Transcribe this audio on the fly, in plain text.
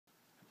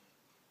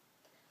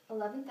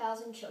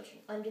11,000 children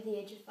under the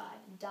age of 5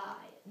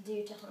 die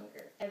due to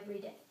hunger every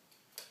day.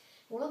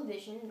 World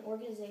Vision, an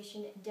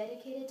organization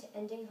dedicated to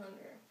ending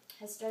hunger,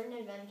 has started an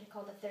event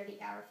called the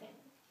 30-Hour Famine.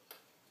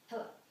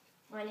 Hello,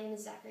 my name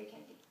is Zachary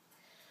Kennedy.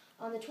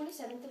 On the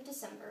 27th of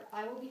December,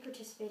 I will be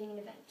participating in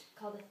an event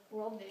called the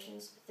World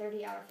Vision's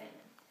 30-Hour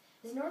Famine.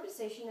 It's an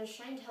organization that is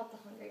trying to help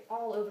the hungry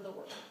all over the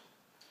world.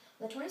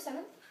 On the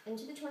 27th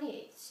into the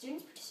 28th,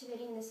 students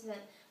participating in this event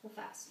will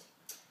fast.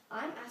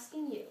 I'm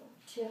asking you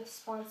to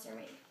sponsor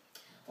me.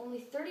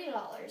 Only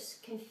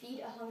 $30 can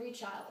feed a hungry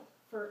child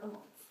for a month.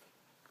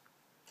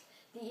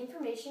 The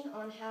information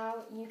on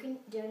how you can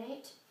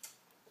donate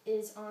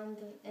is on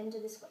the end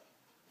of this way.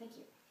 Thank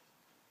you.